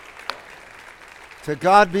To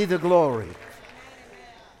God be the glory.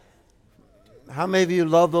 How many of you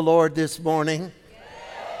love the Lord this morning?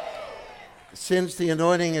 Since the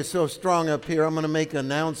anointing is so strong up here, I'm going to make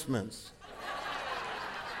announcements.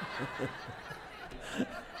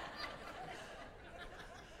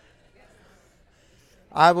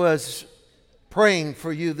 I was praying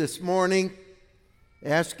for you this morning,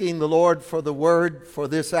 asking the Lord for the word for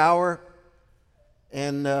this hour.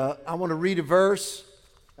 And I want to read a verse.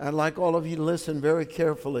 I'd like all of you to listen very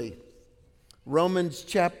carefully. Romans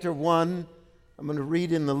chapter 1, I'm going to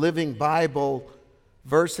read in the Living Bible,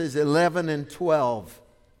 verses 11 and 12.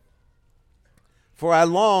 For I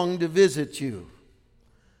long to visit you,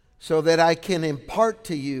 so that I can impart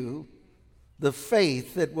to you the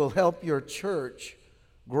faith that will help your church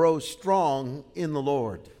grow strong in the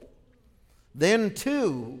Lord. Then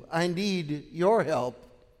too, I need your help,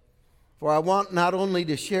 for I want not only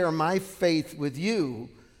to share my faith with you,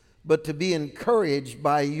 but to be encouraged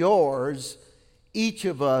by yours. Each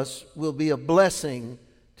of us will be a blessing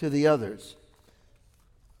to the others.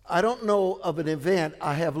 I don't know of an event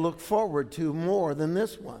I have looked forward to more than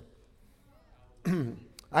this one.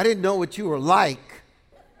 I didn't know what you were like.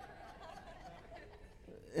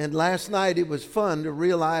 And last night it was fun to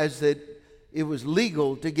realize that it was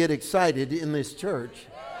legal to get excited in this church.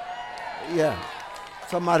 Yeah,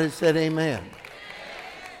 somebody said amen.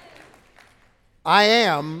 I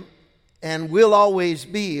am and will always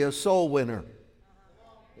be a soul winner.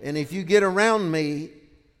 And if you get around me,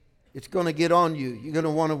 it's going to get on you. You're going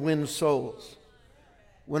to want to win souls.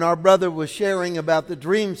 When our brother was sharing about the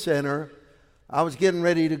Dream Center, I was getting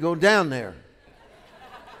ready to go down there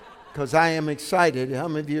because I am excited. How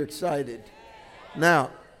many of you are excited?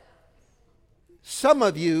 Now, some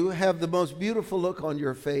of you have the most beautiful look on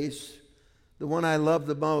your face, the one I love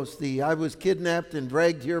the most, the I was kidnapped and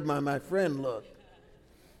dragged here by my friend look.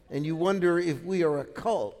 And you wonder if we are a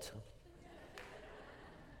cult.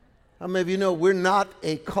 How many of you know we're not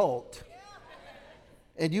a cult?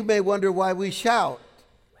 And you may wonder why we shout,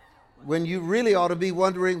 when you really ought to be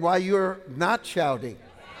wondering why you're not shouting.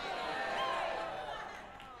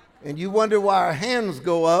 And you wonder why our hands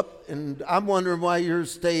go up, and I'm wondering why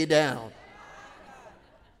yours stay down.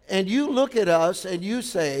 And you look at us and you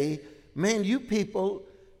say, man, you people,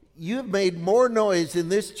 you've made more noise in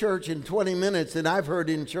this church in 20 minutes than I've heard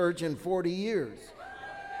in church in 40 years.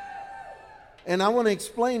 And I want to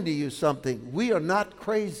explain to you something. We are not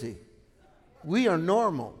crazy. We are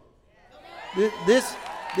normal. This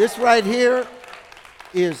right here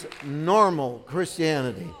is normal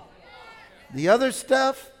Christianity. The other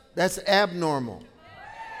stuff, that's abnormal.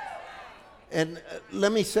 And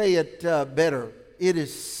let me say it better. It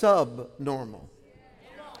is subnormal.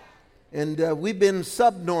 And we've been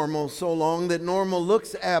subnormal so long that normal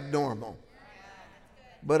looks abnormal.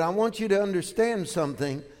 But I want you to understand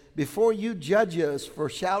something. Before you judge us for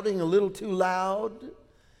shouting a little too loud,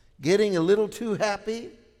 getting a little too happy,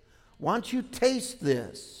 why don't you taste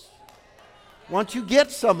this? Why don't you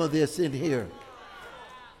get some of this in here?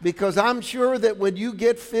 Because I'm sure that when you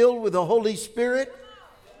get filled with the Holy Spirit,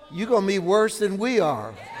 you're going to be worse than we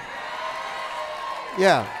are.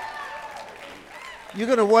 Yeah. You're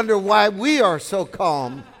going to wonder why we are so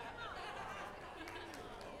calm.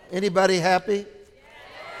 Anybody happy?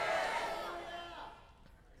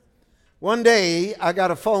 One day, I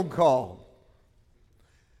got a phone call.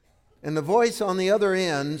 And the voice on the other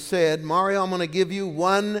end said, Mario, I'm going to give you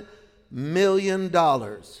 $1 million.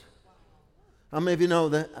 How many of you know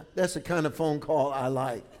that that's the kind of phone call I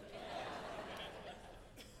like?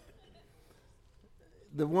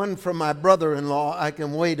 The one from my brother-in-law I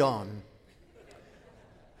can wait on.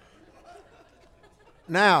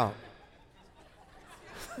 Now,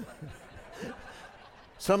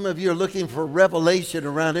 some of you are looking for revelation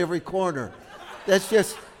around every corner. That's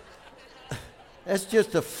just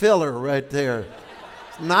a filler right there.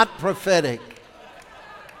 It's not prophetic.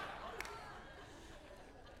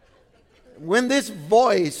 When this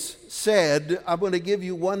voice said, I'm going to give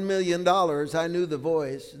you $1 million, I knew the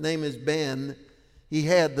voice. His name is Ben. He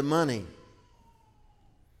had the money.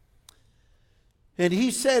 And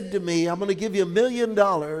he said to me, I'm going to give you $1 million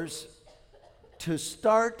to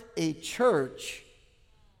start a church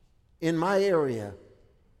in my area.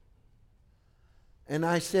 And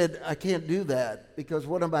I said, I can't do that because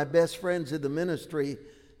one of my best friends in the ministry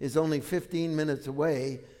is only 15 minutes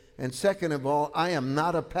away. And second of all, I am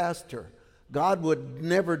not a pastor. God would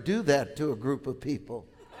never do that to a group of people.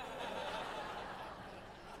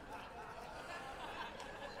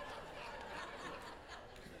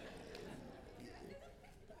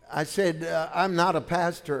 I said, I'm not a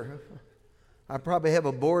pastor. I probably have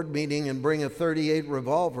a board meeting and bring a .38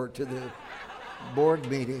 revolver to the board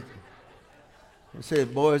meeting. I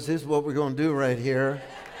said, boys, this is what we're going to do right here.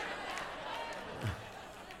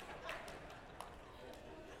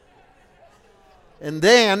 And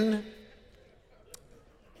then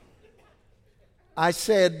I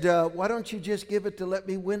said, why don't you just give it to let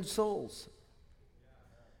me win souls?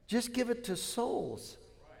 Just give it to souls.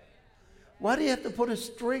 Why do you have to put a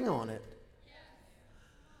string on it?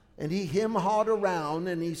 And he hem-hawed around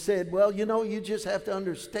and he said, well, you know, you just have to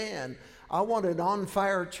understand. I want an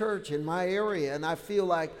on-fire church in my area, and I feel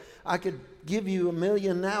like I could give you $1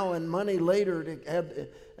 million now and money later to have.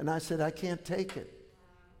 And I said, I can't take it.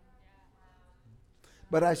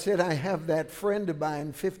 But I said, I have that friend of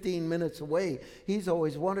mine 15 minutes away. He's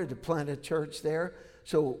always wanted to plant a church there,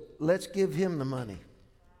 so let's give him the money.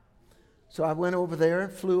 So I went over there,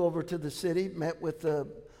 flew over to the city, met with the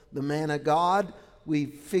man of God. We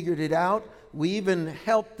figured it out. We even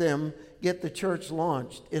helped them get the church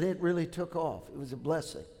launched, and it really took off. It was a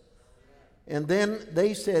blessing. And then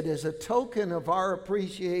they said, as a token of our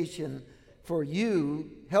appreciation for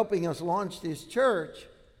you helping us launch this church,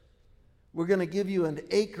 we're going to give you an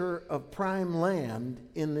acre of prime land,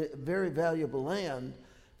 in the very valuable land,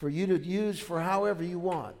 for you to use for however you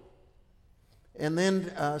want. And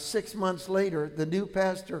then 6 months later, the new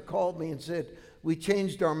pastor called me and said, we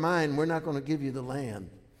changed our mind. We're not going to give you the land.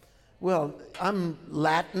 Well, I'm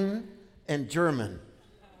Latin and German.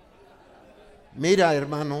 Mira,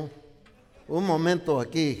 hermano, un momento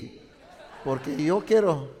aquí, porque yo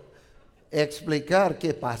quiero explicar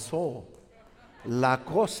qué pasó. La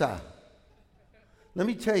cosa. Let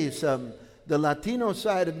me tell you something. The Latino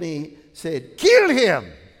side of me said, kill him.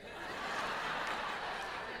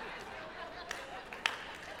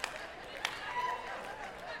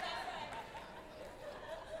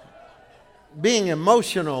 Being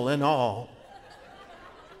emotional and all.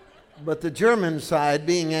 But the German side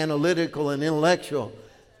being analytical and intellectual.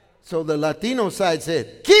 So the Latino side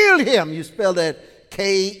said, kill him. You spell that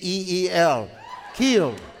K-E-E-L.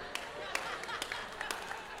 Kill.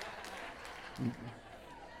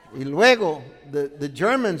 Y luego, the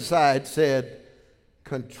German side said,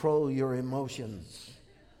 control your emotions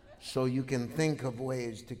so you can think of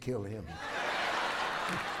ways to kill him.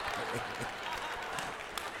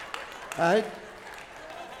 Right?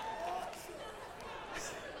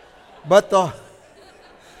 But the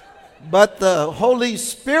Holy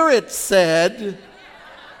Spirit said,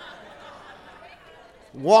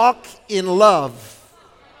 walk in love.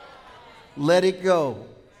 Let it go.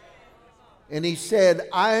 And he said,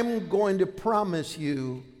 I'm going to promise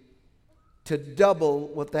you to double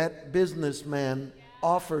what that businessman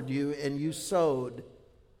offered you and you sowed.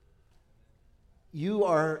 You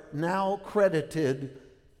are now credited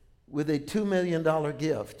with a $2 million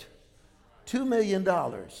gift. $2 million.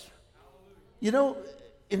 You know,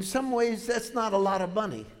 in some ways, that's not a lot of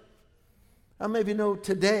money. I maybe know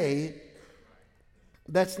today,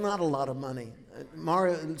 that's not a lot of money.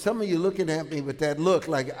 Mario, some of you looking at me with that look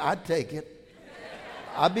like, I'd take it.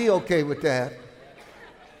 I'd be okay with that.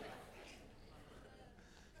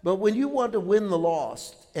 But when you want to win the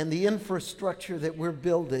lost and the infrastructure that we're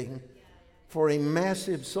building for a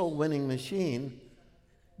massive soul-winning machine,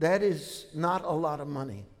 that is not a lot of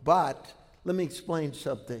money. But let me explain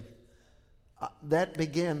something. That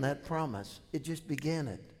began that promise. It just began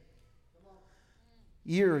it.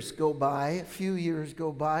 Years go by, a few years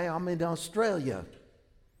go by. I'm in Australia.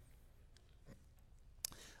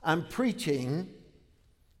 I'm preaching,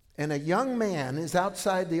 and a young man is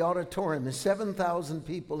outside the auditorium. There's 7,000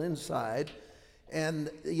 people inside, and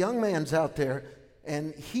the young man's out there,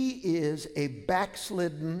 and he is a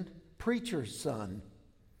backslidden preacher's son.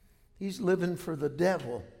 He's living for the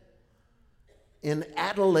devil in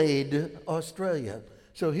Adelaide, Australia.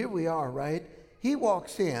 So here we are, right? He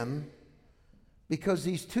walks in because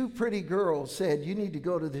these two pretty girls said, you need to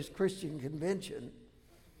go to this Christian convention.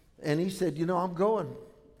 And he said, you know, I'm going.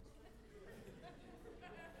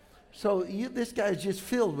 So this guy's just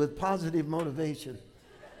filled with positive motivation.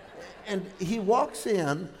 And he walks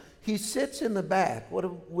in, he sits in the back,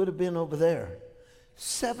 what would have been over there.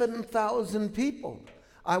 7,000 people.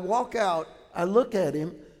 I walk out, I look at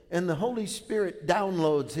him, and the Holy Spirit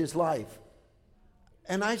downloads his life.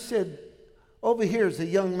 And I said, over here is a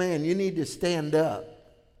young man, you need to stand up.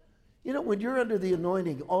 You know, when you're under the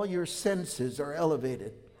anointing, all your senses are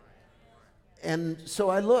elevated. And so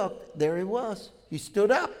I looked, there he was. He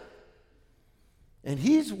stood up. And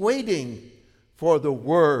he's waiting for the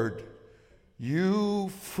word. You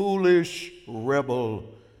foolish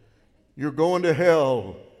rebel, you're going to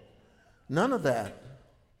hell. None of that.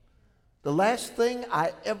 The last thing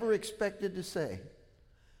I ever expected to say,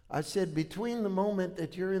 I said, between the moment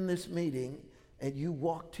that you're in this meeting and you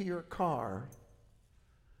walk to your car,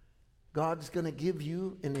 God's going to give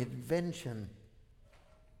you an invention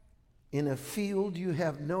in a field you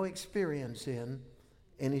have no experience in,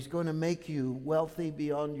 and he's going to make you wealthy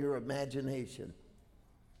beyond your imagination.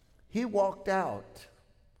 He walked out,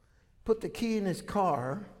 put the key in his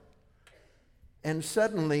car, and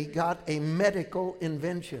suddenly got a medical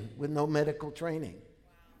invention with no medical training.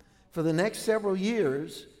 For the next several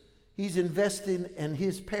years, he's investing in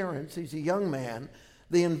his parents. He's a young man.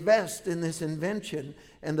 They invest in this invention,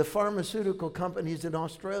 and the pharmaceutical companies in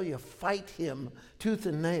Australia fight him tooth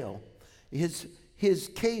and nail. His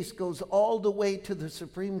case goes all the way to the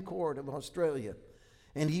Supreme Court of Australia,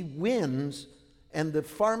 and he wins, and the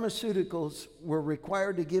pharmaceuticals were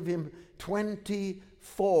required to give him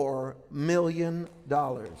 $24 million.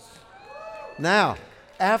 Now,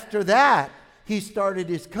 after that, he started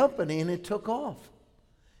his company, and it took off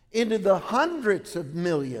into the hundreds of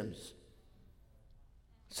millions.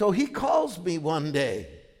 So he calls me one day,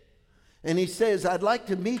 and he says, I'd like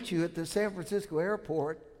to meet you at the San Francisco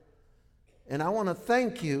airport, and I want to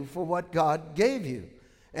thank you for what God gave you.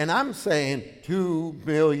 And I'm saying, $2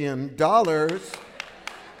 million.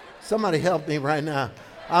 Somebody help me right now.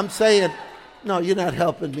 I'm saying, no, you're not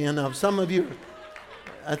helping me enough. Some of you,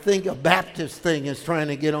 I think a Baptist thing is trying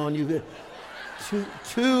to get on you.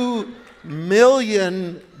 $2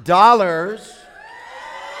 million.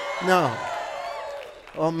 No.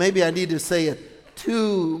 Oh, maybe I need to say it.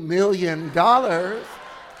 $2 million.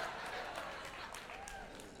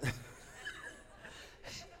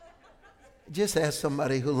 Just ask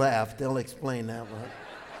somebody who laughed. They'll explain that one.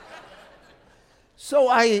 So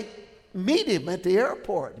I meet him at the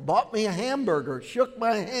airport, bought me a hamburger, shook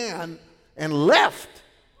my hand, and left.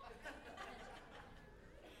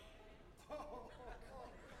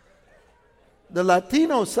 The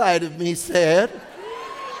Latino side of me said,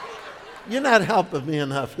 you're not helping me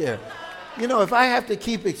enough here. You know, if I have to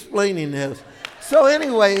keep explaining this. So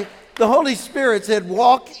anyway, the Holy Spirit said,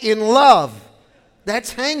 walk in love.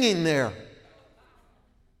 That's hanging there.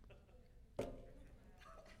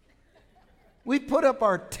 We put up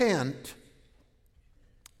our tent,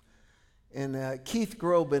 and Keith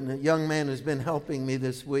Groban, a young man who's been helping me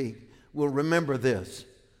this week, will remember this.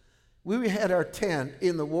 We had our tent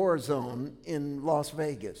in the war zone in Las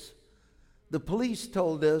Vegas. The police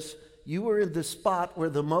told us, you were in the spot where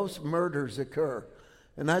the most murders occur.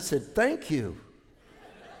 And I said, thank you.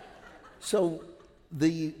 So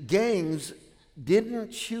the gangs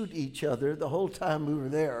didn't shoot each other the whole time we were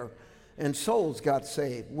there, and souls got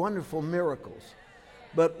saved. Wonderful miracles.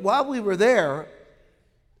 But while we were there,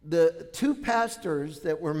 the two pastors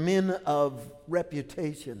that were men of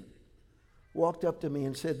reputation walked up to me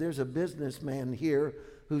and said, there's a businessman here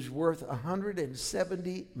who's worth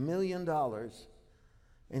 $170 million,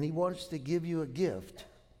 and he wants to give you a gift.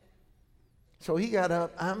 So he got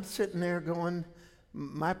up. I'm sitting there going,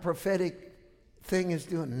 my prophetic thing is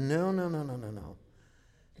doing, no.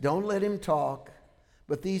 Don't let him talk.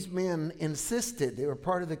 But these men insisted. They were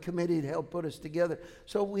part of the committee to help put us together.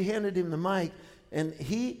 So we handed him the mic, and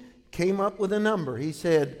he came up with a number. He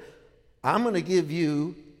said, I'm going to give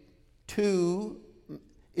you two.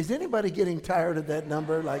 Is anybody getting tired of that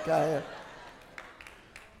number like I am?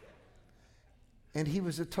 And he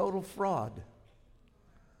was a total fraud.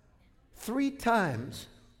 3 times.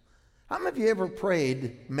 How many of you ever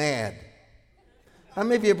prayed mad? How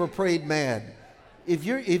many of you ever prayed mad? If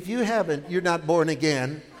you haven't, you're not born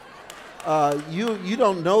again. You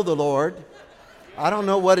don't know the Lord. I don't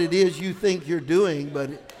know what it is you think you're doing,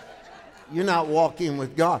 but you're not walking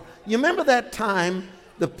with God. You remember that time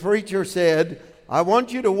the preacher said, I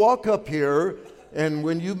want you to walk up here, and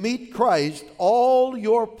when you meet Christ, all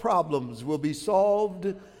your problems will be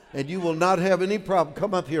solved, and you will not have any problem.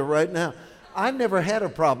 Come up here right now. I never had a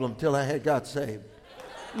problem till I had got saved.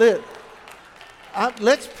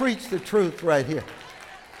 Let's preach the truth right here.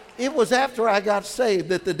 It was after I got saved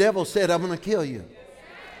that the devil said, I'm going to kill you.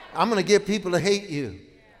 I'm going to get people to hate you.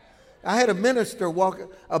 I had a minister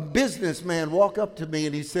a businessman walk up to me,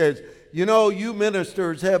 and he says, you know, you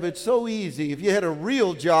ministers have it so easy. If you had a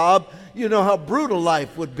real job, you know how brutal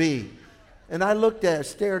life would be. And I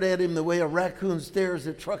stared at him the way a raccoon stares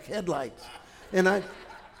at truck headlights. And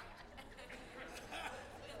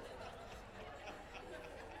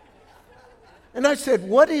I said,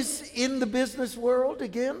 what is in the business world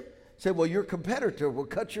again? He said, well, your competitor will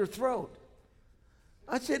cut your throat.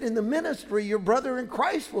 I said, in the ministry, your brother in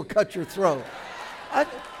Christ will cut your throat.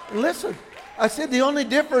 Listen, I said, the only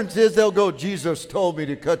difference is they'll go, Jesus told me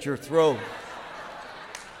to cut your throat.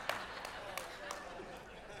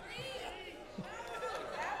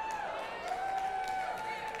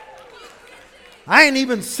 I ain't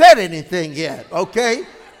even said anything yet, okay?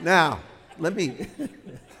 Now, let me.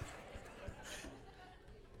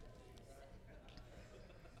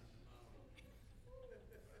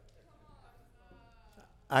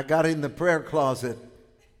 I got in the prayer closet.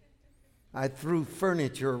 I threw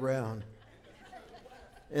furniture around.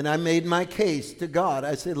 And I made my case to God.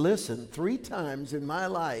 I said, listen, 3 times in my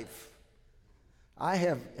life, I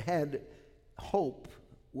have had hope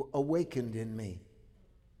awakened in me.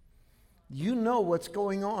 You know what's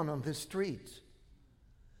going on the streets.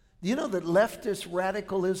 Do you know that leftist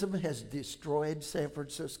radicalism has destroyed San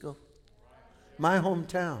Francisco? My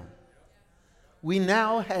hometown. We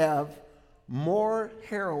now have more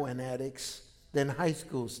heroin addicts than high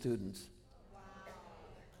school students.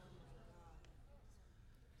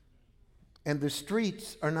 And the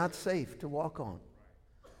streets are not safe to walk on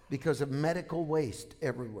because of medical waste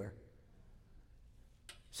everywhere.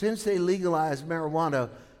 Since they legalized marijuana,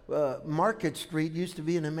 Market Street used to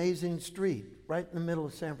be an amazing street right in the middle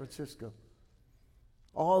of San Francisco.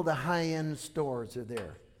 All the high-end stores are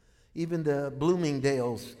there. Even the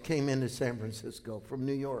Bloomingdale's came into San Francisco from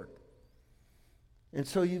New York. And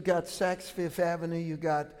so you've got Saks Fifth Avenue, you've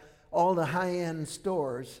got all the high-end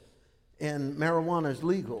stores, and marijuana is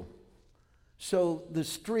legal. So the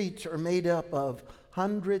streets are made up of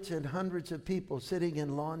hundreds and hundreds of people sitting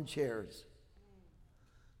in lawn chairs,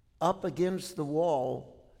 up against the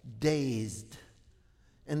wall, dazed.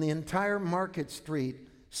 And the entire Market Street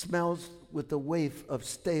smells with the waft of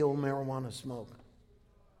stale marijuana smoke.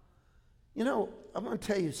 You know, I'm going to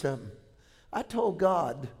tell you something. I told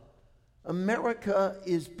God, America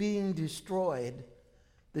is being destroyed.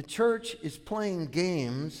 The church is playing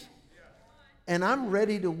games. And I'm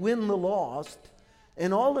ready to win the lost.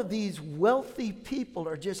 And all of these wealthy people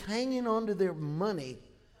are just hanging on to their money.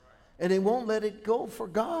 And they won't let it go for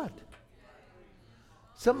God.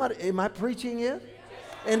 Somebody, am I preaching it?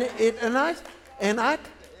 And I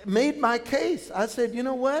made my case. I said, you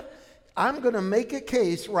know what? I'm going to make a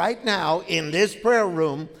case right now in this prayer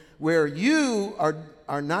room where you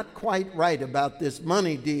are not quite right about this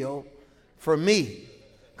money deal for me.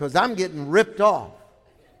 Because I'm getting ripped off.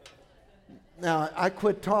 Now, I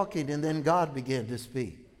quit talking and then God began to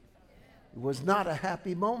speak. It was not a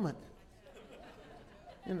happy moment.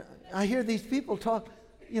 You know, I hear these people talk.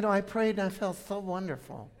 You know, I prayed and I felt so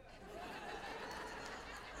wonderful.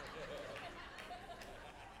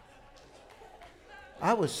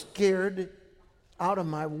 I was scared out of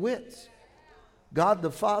my wits. God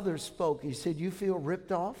the Father spoke. He said, you feel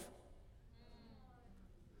ripped off?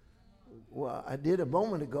 Well, I did a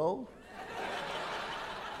moment ago.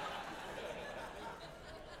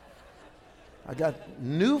 I got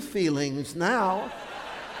new feelings now.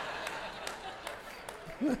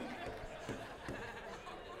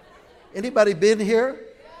 Anybody been here?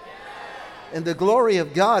 And the glory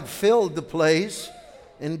of God filled the place.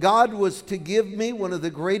 And God was to give me one of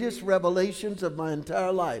the greatest revelations of my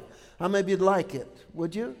entire life. How many of you'd like it?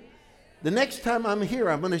 Would you? The next time I'm here,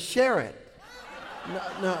 I'm going to share it.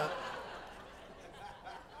 No.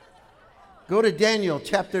 Go to Daniel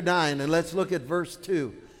chapter 9 and let's look at verse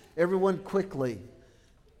 2. Everyone quickly.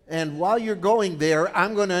 And while you're going there,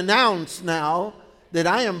 I'm going to announce now that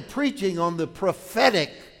I am preaching on the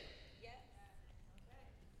prophetic.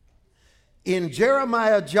 In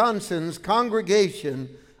Jeremiah Johnson's congregation,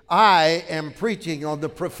 I am preaching on the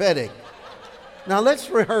prophetic. Now let's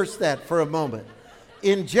rehearse that for a moment.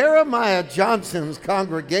 In Jeremiah Johnson's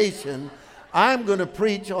congregation, I'm going to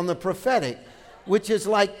preach on the prophetic, which is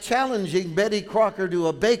like challenging Betty Crocker to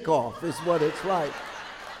a bake-off, is what it's like.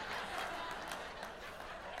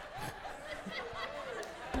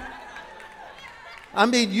 I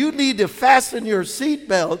mean, you need to fasten your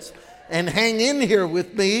seatbelts and hang in here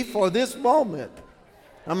with me for this moment.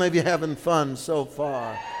 How many of you having fun so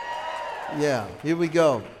far? Yeah, here we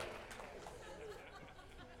go.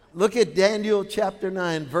 Look at Daniel chapter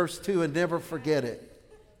 9, verse 2, and never forget it.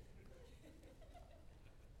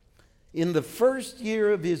 In the first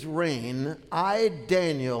year of his reign, I,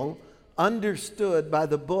 Daniel, understood by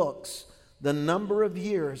the books the number of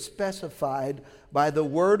years specified by the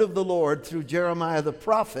word of the Lord through Jeremiah the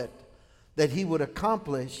prophet, that he would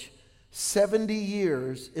accomplish 70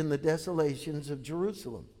 years in the desolations of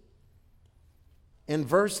Jerusalem. In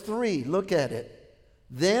verse 3, look at it.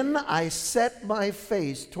 Then I set my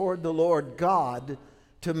face toward the Lord God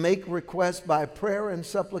to make request by prayer and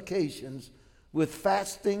supplications with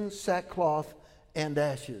fasting, sackcloth, and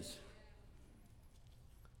ashes.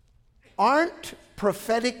 Aren't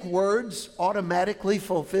prophetic words automatically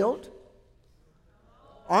fulfilled?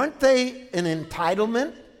 Aren't they an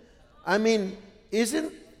entitlement? I mean,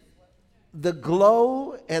 isn't the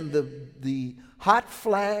glow and the hot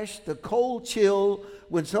flash, the cold chill,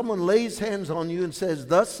 when someone lays hands on you and says,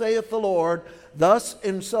 "Thus saith the Lord," thus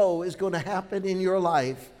and so is going to happen in your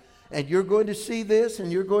life. And you're going to see this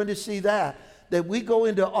and you're going to see that. That we go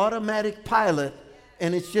into automatic pilot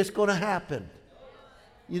and it's just going to happen.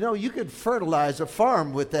 You know, you could fertilize a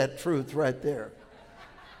farm with that truth right there.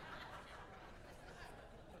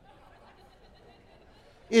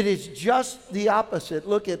 It is just the opposite.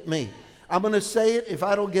 Look at me. I'm going to say it. If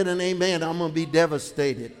I don't get an amen, I'm going to be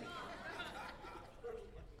devastated.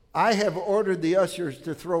 I have ordered the ushers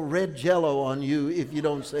to throw red jello on you if you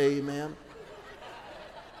don't say amen.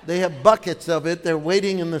 They have buckets of it. They're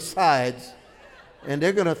waiting in the sides. And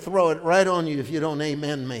they're going to throw it right on you if you don't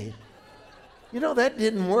amen me. You know, that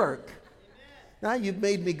didn't work. Now you've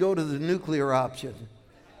made me go to the nuclear option.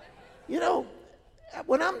 You know,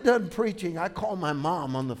 when I'm done preaching, I call my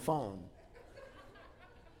mom on the phone.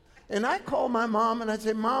 And I call my mom and I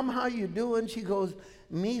say, "Mom, how you doing?" She goes,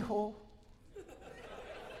 "Mijo,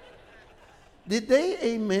 did they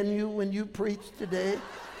amen you when you preached today?"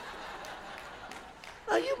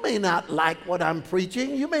 Now, you may not like what I'm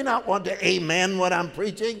preaching. You may not want to amen what I'm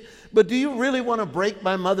preaching. But do you really want to break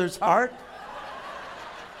my mother's heart?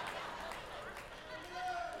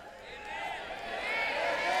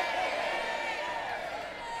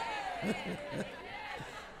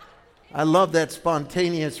 I love that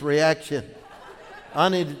spontaneous reaction.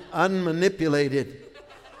 Unmanipulated.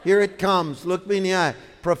 Here it comes. Look me in the eye.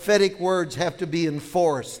 Prophetic words have to be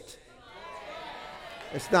enforced.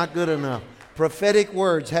 It's not good enough. Prophetic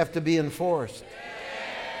words have to be enforced.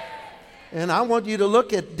 And I want you to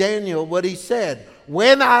look at Daniel, what he said.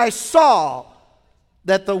 When I saw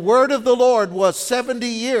that the word of the Lord was 70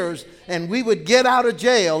 years and we would get out of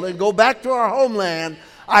jail and go back to our homeland,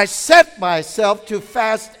 I set myself to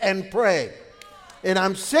fast and pray. And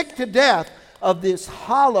I'm sick to death of this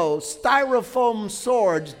hollow styrofoam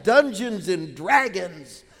swords, Dungeons and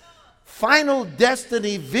Dragons, Final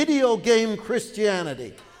Destiny video game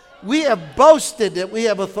Christianity. We have boasted that we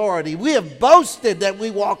have authority. We have boasted that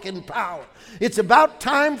we walk in power. It's about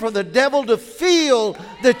time for the devil to feel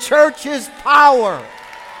the church's power.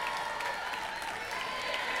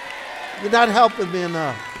 You're not helping me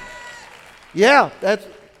enough. Yeah,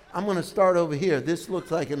 I'm going to start over here. This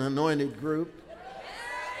looks like an anointed group.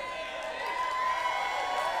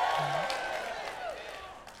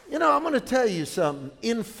 You know, I'm going to tell you something.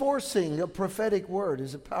 Enforcing a prophetic word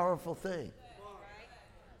is a powerful thing.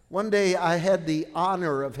 One day I had the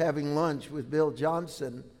honor of having lunch with Bill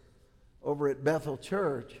Johnson over at Bethel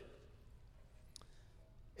Church.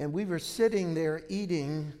 And we were sitting there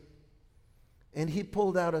eating, and he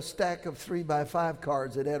pulled out a stack of 3x5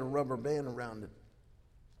 cards that had a rubber band around it.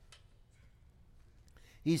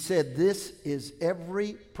 He said, "This is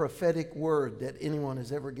every prophetic word that anyone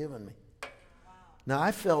has ever given me." Now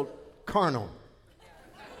I felt carnal.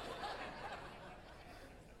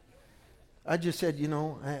 I just said,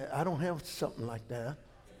 I don't have something like that.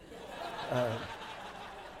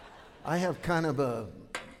 I have kind of a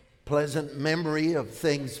pleasant memory of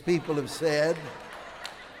things people have said.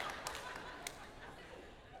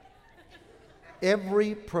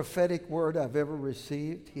 Every prophetic word I've ever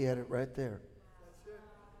received, he had it right there.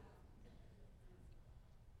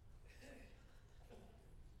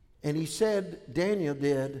 And he said, Daniel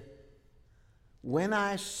did, when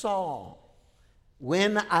I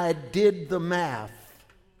did the math,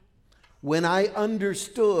 when I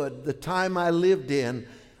understood the time I lived in,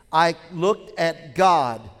 I looked at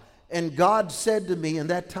God, and God said to me in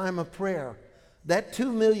that time of prayer, that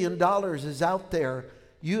 $2 million is out there.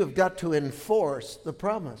 You have got to enforce the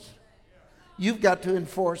promise. You've got to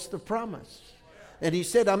enforce the promise. And he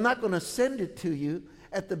said, I'm not going to send it to you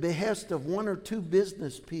at the behest of one or two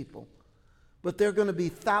business people. But there are going to be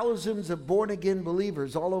thousands of born-again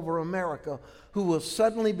believers all over America who will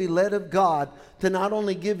suddenly be led of God to not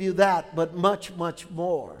only give you that, but much, much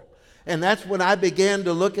more. And that's when I began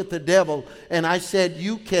to look at the devil, and I said,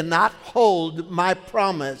 you cannot hold my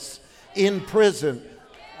promise in prison.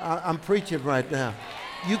 I'm preaching right now.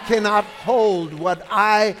 You cannot hold what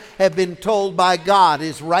I have been told by God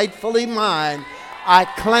is rightfully mine. I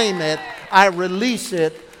claim it. I release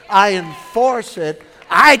it. I enforce it.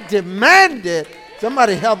 I demand it.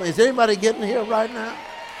 Somebody help me. Is anybody getting here right now?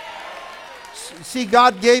 See,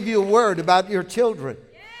 God gave you a word about your children.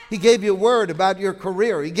 He gave you a word about your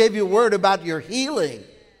career. He gave you a word about your healing.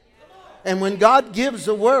 And when God gives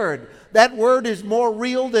a word, that word is more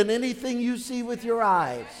real than anything you see with your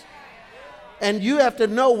eyes. And you have to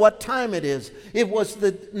know what time it is. It was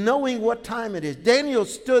the knowing what time it is. Daniel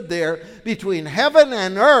stood there between heaven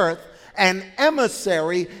and earth, an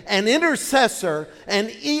emissary, an intercessor, an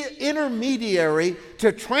intermediary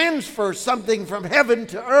to transfer something from heaven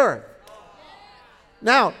to earth.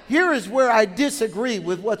 Now, here is where I disagree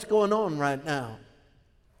with what's going on right now.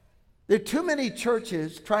 There are too many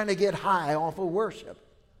churches trying to get high off of worship.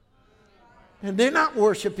 And they're not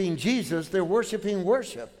worshiping Jesus, they're worshiping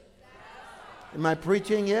worship. Am I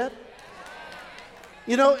preaching yet?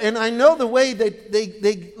 You know, and I know the way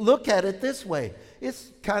they look at it this way.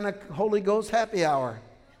 It's kind of Holy Ghost happy hour.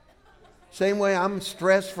 Same way I'm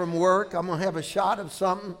stressed from work, I'm going to have a shot of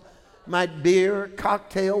something, might beer,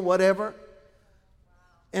 cocktail, whatever.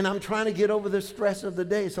 And I'm trying to get over the stress of the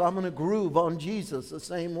day, so I'm going to groove on Jesus the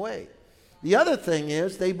same way. The other thing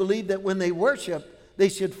is, they believe that when they worship, they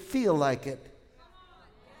should feel like it.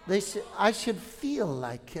 I should feel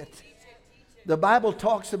like it. The Bible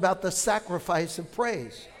talks about the sacrifice of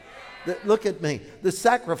praise. Look at me, the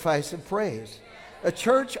sacrifice of praise. A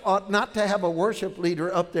church ought not to have a worship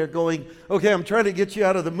leader up there going, okay, I'm trying to get you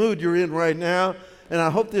out of the mood you're in right now, and I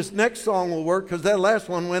hope this next song will work because that last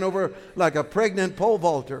one went over like a pregnant pole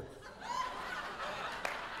vaulter.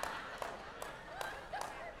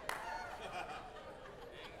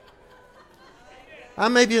 How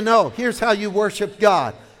many of you know, here's how you worship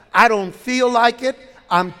God. I don't feel like it.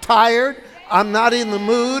 I'm tired. I'm not in the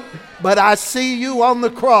mood. But I see you on the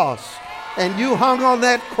cross. And you hung on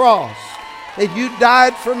that cross. And you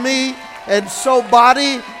died for me. And so,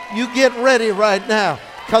 body, you get ready right now.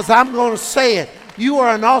 Because I'm going to say it. You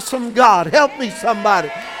are an awesome God. Help me,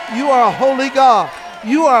 somebody. You are a holy God.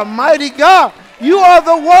 You are a mighty God. You are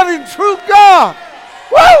the one and true God.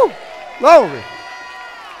 Woo! Glory.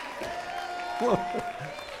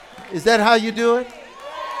 Is that how you do it?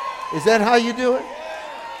 Is that how you do it?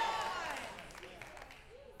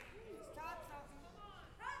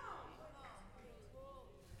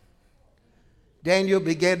 Daniel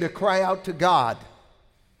began to cry out to God.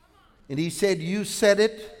 And he said, you said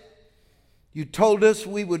it. You told us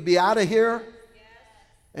we would be out of here.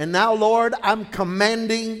 And now, Lord, I'm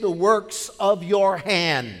commanding the works of your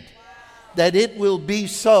hand that it will be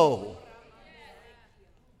so.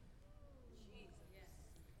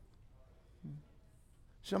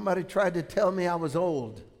 Somebody tried to tell me I was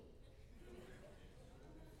old.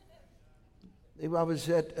 I was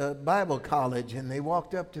at Bible college and they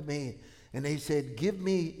walked up to me and they said, give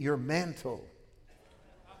me your mantle.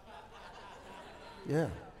 Yeah.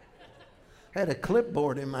 I had a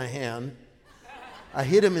clipboard in my hand. I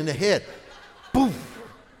hit him in the head. Poof.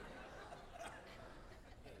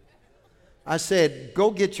 I said,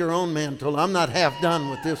 go get your own mantle. I'm not half done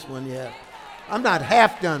with this one yet. I'm not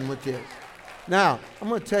half done with this. Now, I'm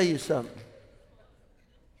going to tell you something.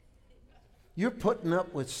 You're putting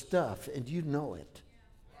up with stuff and you know it.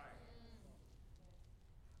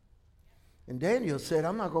 And Daniel said,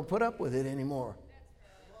 I'm not going to put up with it anymore.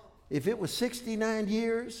 If it was 69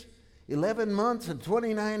 years, 11 months and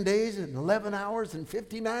 29 days and 11 hours and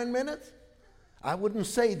 59 minutes, I wouldn't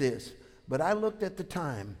say this, but I looked at the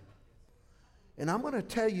time. And I'm going to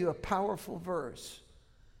tell you a powerful verse.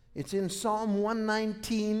 It's in Psalm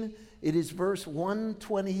 119. It is verse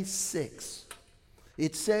 126.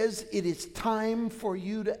 It says, it is time for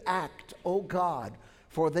you to act, O God,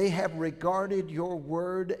 for they have regarded your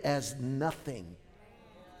word as nothing.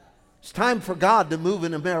 It's time for God to move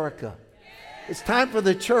in America. It's time for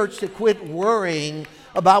the church to quit worrying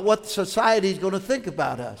about what society is going to think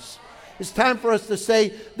about us. It's time for us to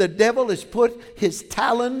say the devil has put his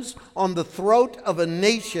talons on the throat of a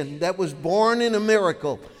nation that was born in a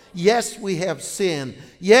miracle. Yes, we have sin.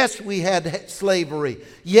 Yes, we had slavery.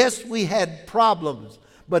 Yes, we had problems.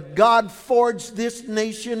 But God forged this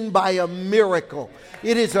nation by a miracle.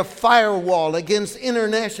 It is a firewall against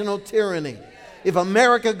international tyranny. If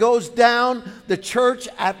America goes down, the church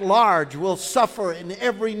at large will suffer in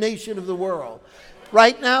every nation of the world.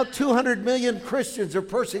 Right now, 200 million Christians are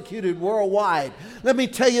persecuted worldwide. Let me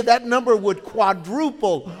tell you, that number would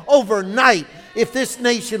quadruple overnight if this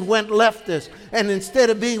nation went leftist and instead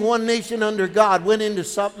of being one nation under God, went into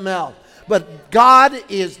something else. But God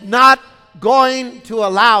is not going to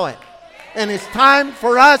allow it. And it's time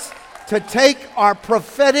for us to take our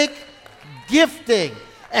prophetic gifting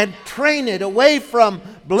and train it away from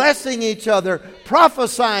blessing each other,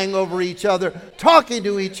 prophesying over each other, talking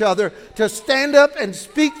to each other, to stand up and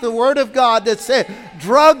speak the word of God that said,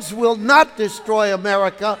 drugs will not destroy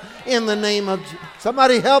America in the name of Jesus.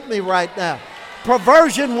 Somebody help me right now.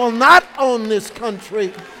 Perversion will not own this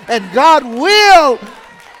country, and God will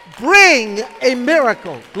bring a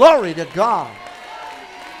miracle. Glory to God.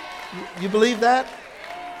 You believe that?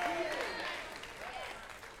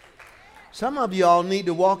 Some of y'all need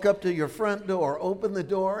to walk up to your front door, open the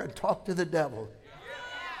door, and talk to the devil.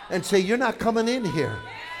 And say, you're not coming in here.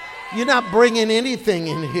 You're not bringing anything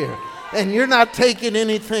in here. And you're not taking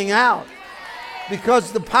anything out.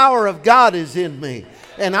 Because the power of God is in me.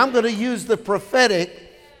 And I'm going to use the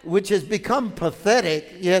prophetic, which has become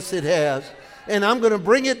pathetic. Yes, it has. And I'm going to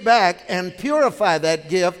bring it back and purify that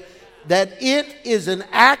gift, that it is an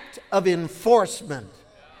act of enforcement.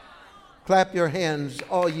 Clap your hands,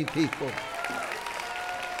 all you people.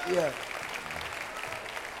 Yeah.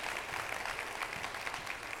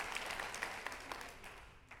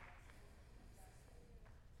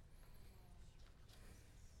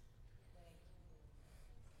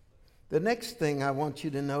 The next thing I want you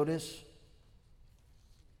to notice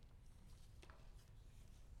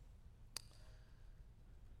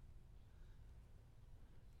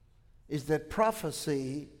is that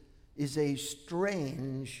prophecy is a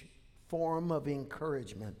strange form of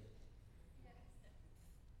encouragement.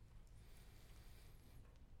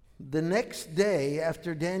 The next day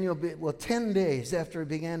after 10 days after he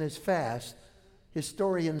began his fast,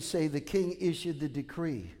 historians say the king issued the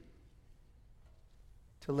decree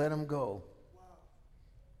to let him go.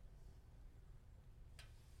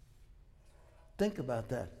 Think about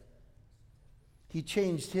that. He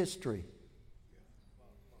changed history.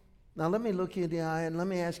 Now let me look you in the eye and let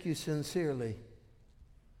me ask you sincerely.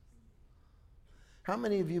 How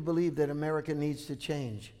many of you believe that America needs to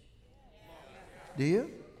change? Do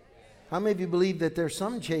you? How many of you believe that there's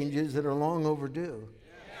some changes that are long overdue?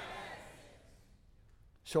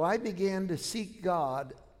 So I began to seek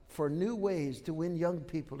God for new ways to win young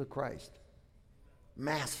people to Christ.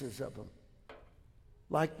 Masses of them.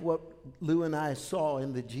 Like what Lou and I saw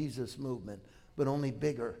in the Jesus movement, but only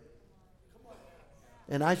bigger.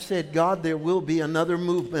 And I said, God, there will be another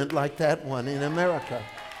movement like that one in America.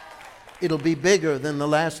 It'll be bigger than the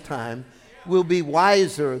last time. We'll be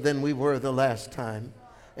wiser than we were the last time.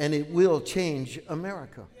 And it will change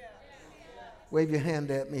America. Wave your hand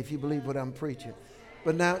at me if you believe what I'm preaching.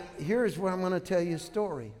 But now, here's where I'm going to tell you a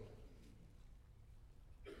story.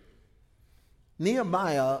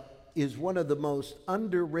 Nehemiah is one of the most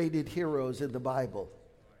underrated heroes in the Bible.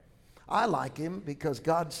 I like him because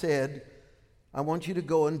God said, I want you to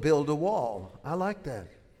go and build a wall. I like that.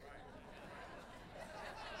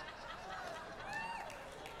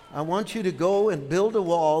 I want you to go and build a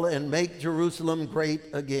wall and make Jerusalem great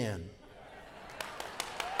again.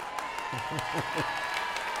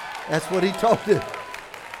 That's what he told him.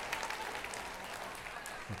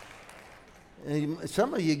 And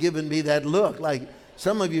some of you giving me that look, like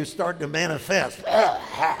some of you are starting to manifest.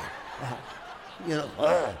 You're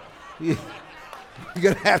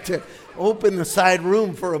going to have to open the side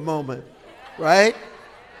room for a moment, right?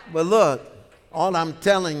 But look, all I'm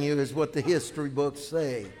telling you is what the history books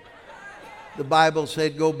say. The Bible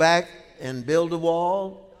said, go back and build a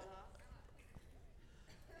wall.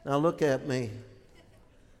 Now look at me.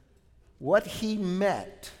 What he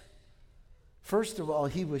met, first of all,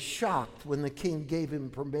 he was shocked when the king gave him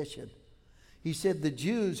permission. He said the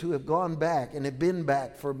Jews who have gone back and have been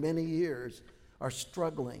back for many years are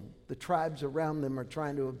struggling. The tribes around them are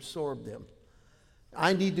trying to absorb them.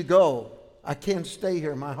 I need to go. I can't stay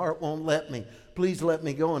here. My heart won't let me. Please let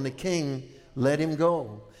me go. And the king let him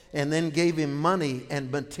go and then gave him money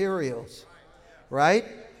and materials, right?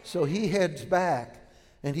 So he heads back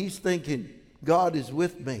and he's thinking, God is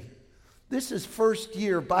with me. This is first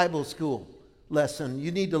year Bible school lesson.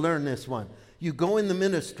 You need to learn this one. You go in the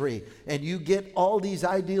ministry and you get all these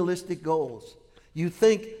idealistic goals. You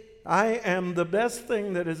think, I am the best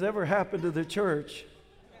thing that has ever happened to the church.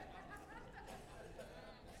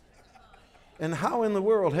 And how in the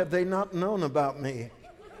world have they not known about me?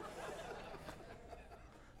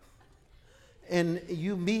 And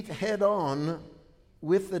you meet head on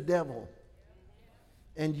with the devil.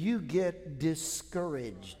 And you get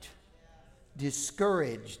discouraged.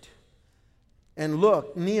 Discouraged. And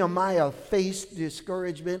look, Nehemiah faced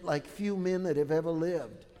discouragement like few men that have ever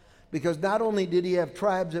lived. Because not only did he have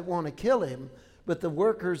tribes that want to kill him, but the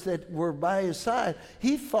workers that were by his side,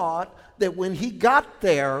 he thought that when he got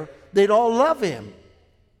there, they'd all love him.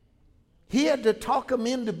 He had to talk them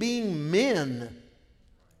into being men.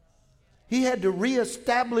 He had to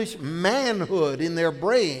reestablish manhood in their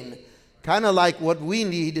brain, kind of like what we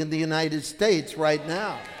need in the United States right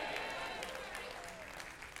now.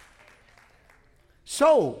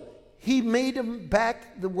 So he made them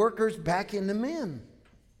back, the workers back into men.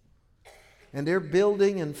 And they're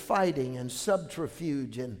building and fighting and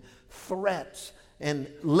subterfuge and threats and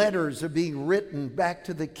letters are being written back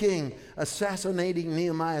to the king, assassinating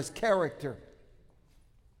Nehemiah's character.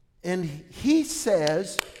 And he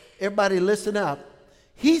says, Everybody listen up.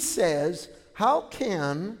 He says, how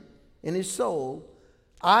can, in his soul,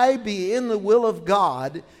 I be in the will of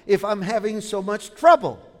God if I'm having so much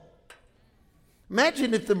trouble?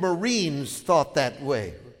 Imagine if the Marines thought that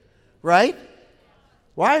way, right?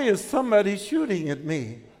 Why is somebody shooting at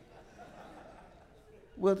me?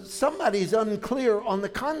 Well, somebody's unclear on the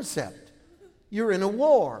concept. You're in a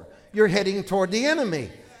war. You're heading toward the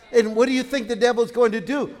enemy. And what do you think the devil's going to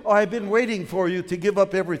do? Oh, I've been waiting for you to give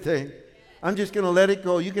up everything. I'm just going to let it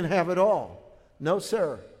go. You can have it all. No,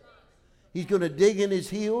 sir. He's going to dig in his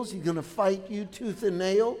heels. He's going to fight you tooth and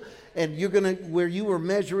nail. And you're going to, where you were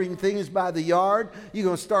measuring things by the yard, you're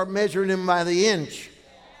going to start measuring them by the inch.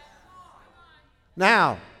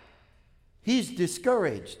 Now, he's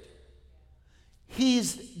discouraged.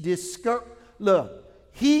 He's discouraged. Look,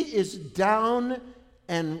 he is down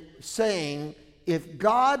and saying, if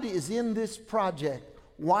God is in this project,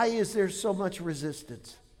 why is there so much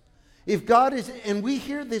resistance? If God is, and we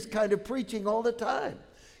hear this kind of preaching all the time.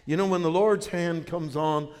 You know, when the Lord's hand comes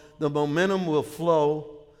on, the momentum will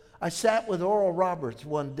flow. I sat with Oral Roberts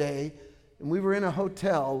one day, and we were in a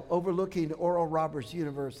hotel overlooking Oral Roberts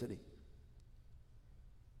University.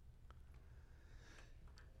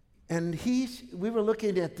 And we were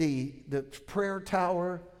looking at the prayer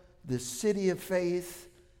tower, the city of faith,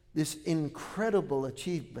 this incredible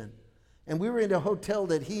achievement. And we were in a hotel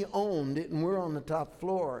that he owned, and we're on the top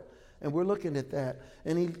floor, and we're looking at that.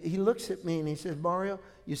 And he looks at me and he says, Mario,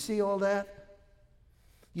 you see all that?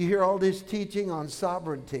 You hear all this teaching on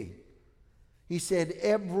sovereignty. He said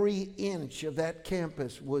every inch of that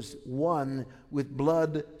campus was won with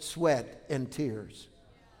blood, sweat, and tears.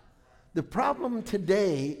 The problem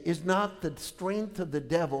today is not the strength of the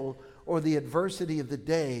devil or the adversity of the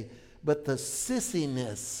day, but the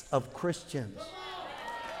sissiness of Christians.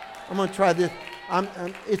 I'm going to try this.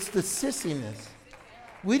 It's the sissiness.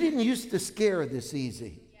 We didn't used to scare this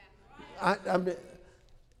easy.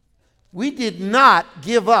 We did not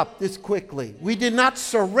give up this quickly. We did not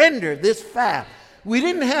surrender this fast. We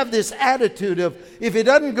didn't have this attitude of, if it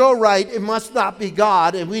doesn't go right, it must not be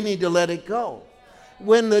God, and we need to let it go.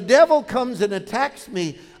 When the devil comes and attacks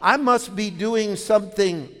me, I must be doing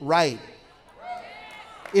something right.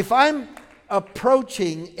 If I'm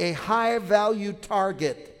approaching a high value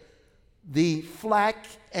target, the flack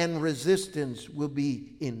and resistance will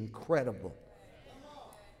be incredible.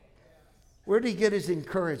 Where did he get his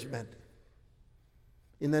encouragement?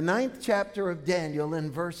 In the 9th chapter of Daniel, in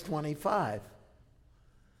verse 25.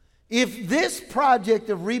 If this project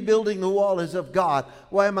of rebuilding the wall is of God,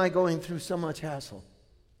 why am I going through so much hassle?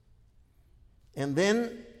 And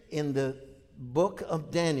then in the book of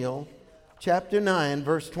Daniel, chapter 9,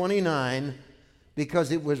 verse 29,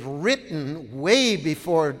 because it was written way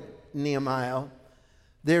before Nehemiah,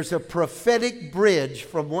 there's a prophetic bridge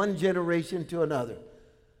from one generation to another.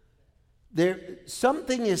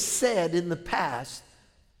 Something is said in the past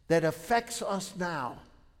that affects us now.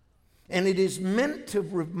 And it is meant to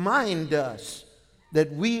remind us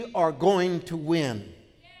that we are going to win.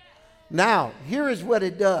 Now, here is what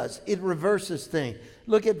it does. It reverses things.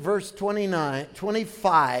 Look at verse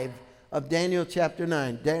 25 of Daniel chapter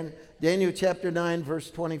 9. Daniel chapter 9,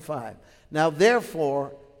 verse 25. Now,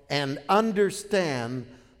 therefore, and understand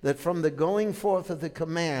that from the going forth of the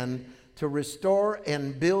command to restore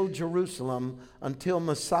and build Jerusalem until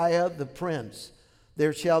Messiah the Prince,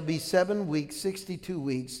 there shall be 7 weeks, 62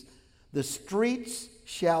 weeks. The streets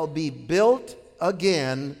shall be built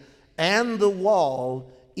again, and the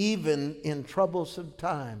wall even in troublesome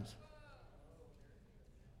times.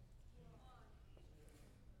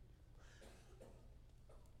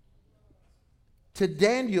 To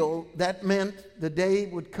Daniel, that meant the day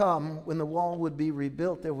would come when the wall would be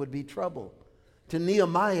rebuilt, there would be trouble. To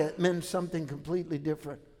Nehemiah, it meant something completely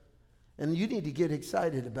different. And you need to get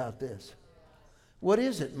excited about this. What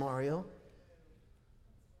is it, Mario?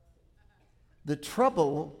 The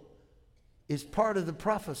trouble is part of the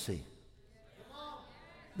prophecy.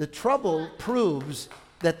 The trouble proves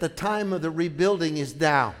that the time of the rebuilding is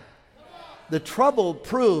now. The trouble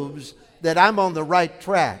proves that I'm on the right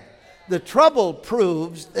track. The trouble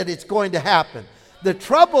proves that it's going to happen. The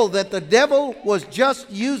trouble that the devil was just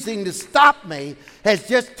using to stop me has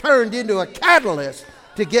just turned into a catalyst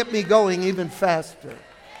to get me going even faster.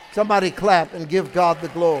 Somebody clap and give God the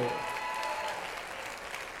glory.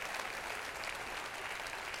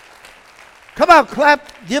 Come on,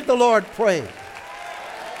 clap. Give the Lord praise.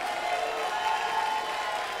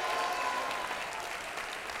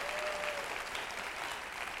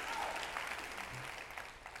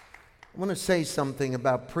 I want to say something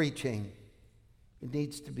about preaching. It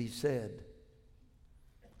needs to be said.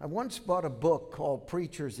 I once bought a book called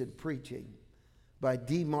Preachers and Preaching by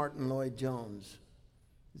D. Martin Lloyd-Jones.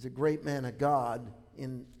 He's a great man of God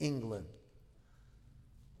in England.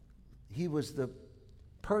 He was the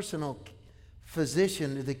personal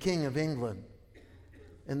physician to the King of England.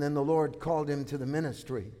 And then the Lord called him to the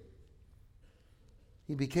ministry.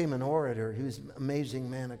 He became an orator. He was an amazing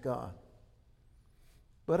man of God.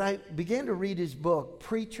 But I began to read his book,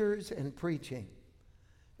 Preachers and Preaching.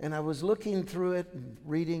 And I was looking through it and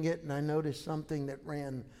reading it, and I noticed something that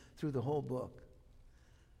ran through the whole book.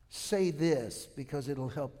 Say this because it'll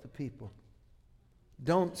help the people.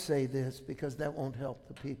 Don't say this because that won't help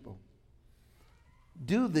the people.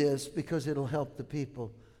 Do this because it'll help the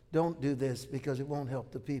people. Don't do this because it won't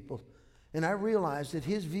help the people. And I realized that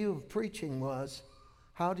his view of preaching was,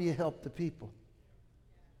 how do you help the people?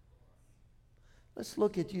 Let's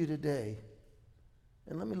look at you today.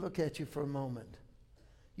 And let me look at you for a moment.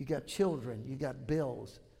 You got children, you got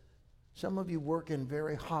bills. Some of you work in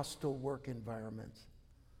very hostile work environments.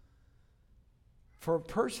 For a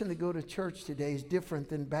person to go to church today is different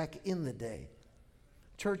than back in the day.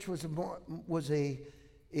 Church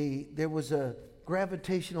there was a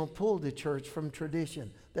gravitational pull to church from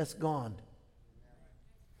tradition. That's gone.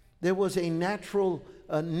 There was a natural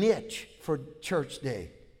niche for church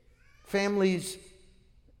day. Families,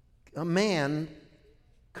 a man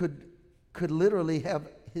could literally have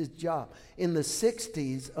his job. In the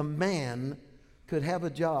 60s, a man could have a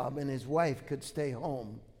job and his wife could stay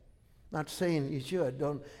home. Not saying you should.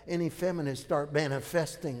 Don't any feminists start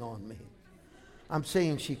manifesting on me. I'm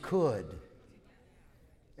saying she could.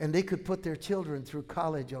 And they could put their children through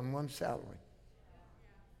college on one salary.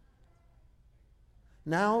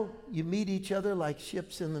 Now you meet each other like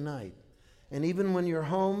ships in the night. And even when you're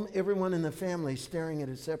home, everyone in the family is staring at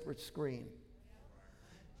a separate screen.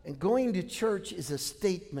 And going to church is a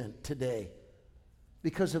statement today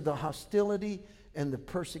because of the hostility and the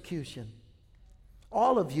persecution.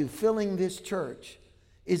 All of you filling this church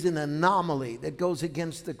is an anomaly that goes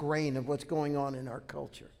against the grain of what's going on in our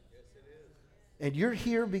culture. Yes, it is. And you're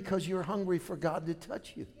here because you're hungry for God to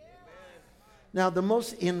touch you. Amen. Now, the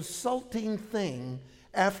most insulting thing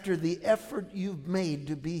after the effort you've made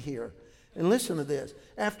to be here, and listen to this,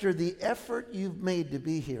 after the effort you've made to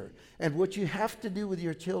be here, and what you have to do with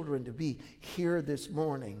your children to be here this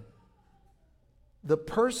morning, the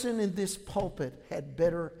person in this pulpit had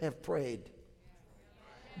better have prayed.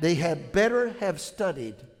 They had better have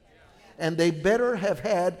studied, and they better have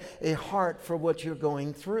had a heart for what you're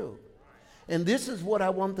going through. And this is what I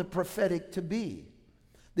want the prophetic to be.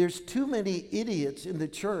 There's too many idiots in the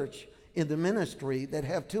church, in the ministry, that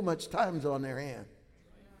have too much time on their hand.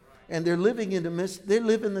 And they're living in they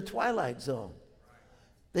live in the twilight zone.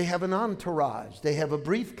 They have an entourage. They have a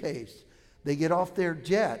briefcase. They get off their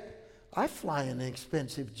jet. I fly in an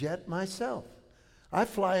expensive jet myself. I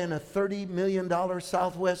fly in a $30 million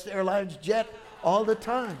Southwest Airlines jet all the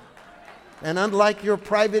time. And unlike your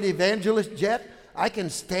private evangelist jet, I can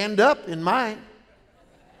stand up in mine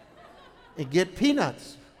and get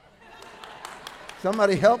peanuts.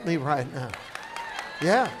 Somebody help me right now.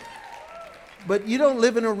 Yeah. But you don't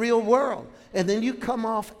live in a real world. And then you come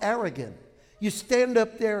off arrogant. You stand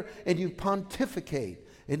up there and you pontificate.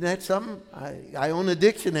 Isn't that something? I own a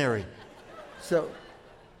dictionary. So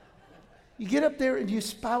you get up there and you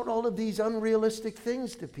spout all of these unrealistic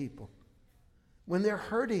things to people when they're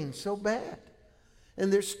hurting so bad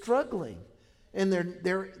and they're struggling and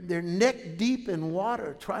they're neck deep in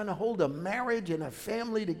water trying to hold a marriage and a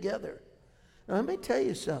family together. Now, let me tell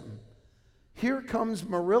you something. Here comes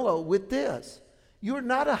Murillo with this. You're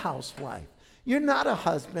not a housewife. You're not a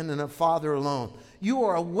husband and a father alone. You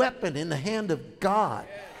are a weapon in the hand of God.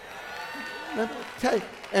 Let me tell you,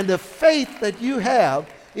 and the faith that you have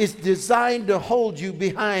is designed to hold you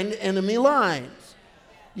behind enemy lines.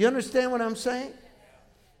 You understand what I'm saying?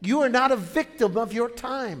 You are not a victim of your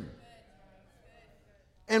time.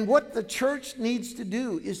 And what the church needs to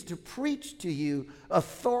do is to preach to you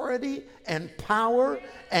authority and power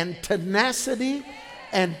and tenacity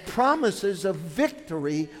and promises of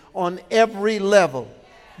victory on every level.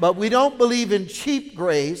 But we don't believe in cheap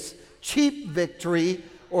grace, cheap victory,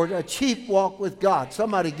 or a cheap walk with God.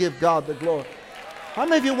 Somebody give God the glory. How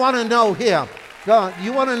many of you want to know Him? God,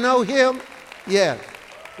 you want to know Him? Yes.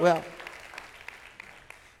 Well,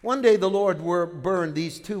 one day the Lord burned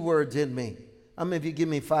these two words in me. How many of you give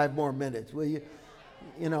me 5 more minutes, will you?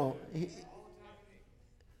 You know,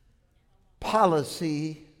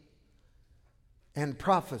 policy and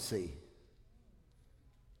prophecy.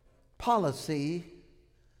 Policy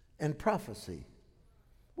and prophecy.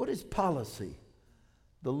 What is policy?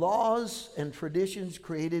 The laws and traditions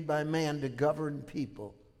created by man to govern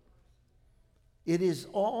people. It is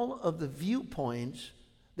all of the viewpoints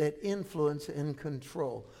that influence and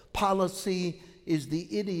control. Policy is the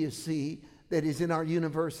idiocy that is in our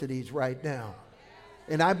universities right now.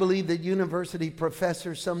 And I believe that university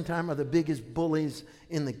professors sometimes are the biggest bullies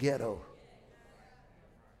in the ghetto.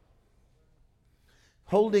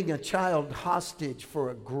 Holding a child hostage for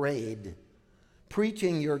a grade,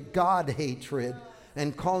 preaching your God hatred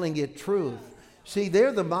and calling it truth. See,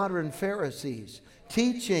 they're the modern Pharisees,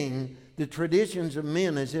 teaching the traditions of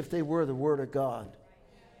men as if they were the Word of God.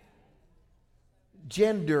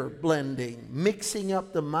 Gender blending, mixing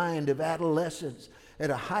up the mind of adolescents at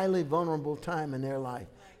a highly vulnerable time in their life.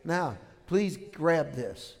 Now, please grab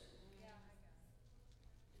this.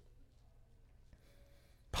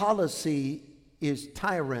 Policy is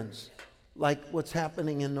tyrants, like what's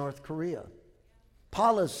happening in North Korea.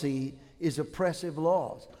 Policy is oppressive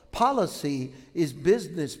laws. Policy is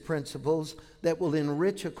business principles that will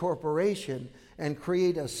enrich a corporation and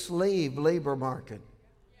create a slave labor market.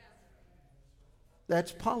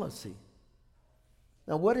 That's policy.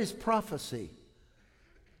 Now, what is prophecy?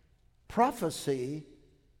 Prophecy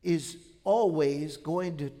is always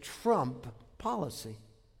going to trump policy.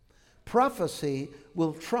 Prophecy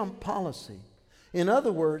will trump policy. In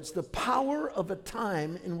other words, the power of a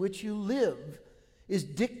time in which you live is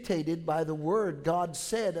dictated by the word God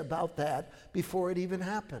said about that before it even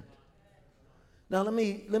happened. Now let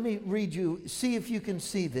me read you, see if you can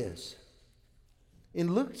see this.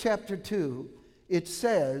 In Luke chapter 2, it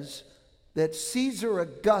says that Caesar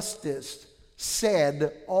Augustus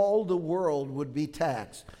said all the world would be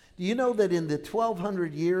taxed. Do you know that in the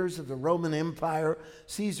 1200 years of the Roman Empire,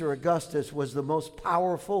 Caesar Augustus was the most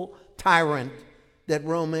powerful tyrant that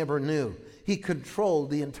Rome ever knew? He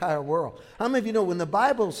controlled the entire world. How many of you know when the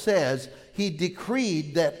Bible says he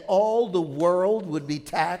decreed that all the world would be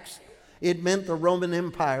taxed, it meant the Roman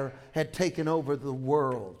Empire had taken over the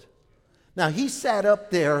world. Now he sat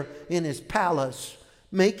up there in his palace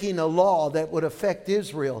making a law that would affect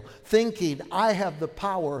Israel, thinking, I have the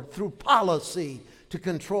power through policy to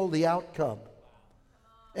control the outcome.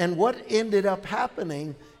 And what ended up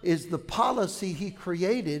happening is the policy he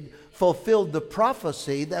created fulfilled the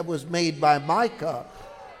prophecy that was made by Micah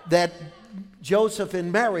that Joseph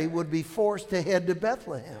and Mary would be forced to head to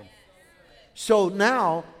Bethlehem. So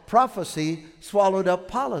now prophecy swallowed up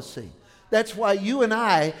policy. That's why you and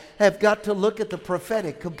I have got to look at the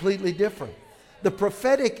prophetic completely different. The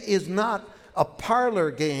prophetic is not a parlor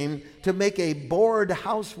game to make a bored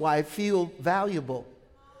housewife feel valuable.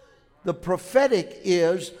 The prophetic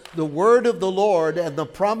is the word of the Lord and the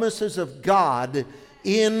promises of God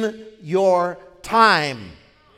in your time.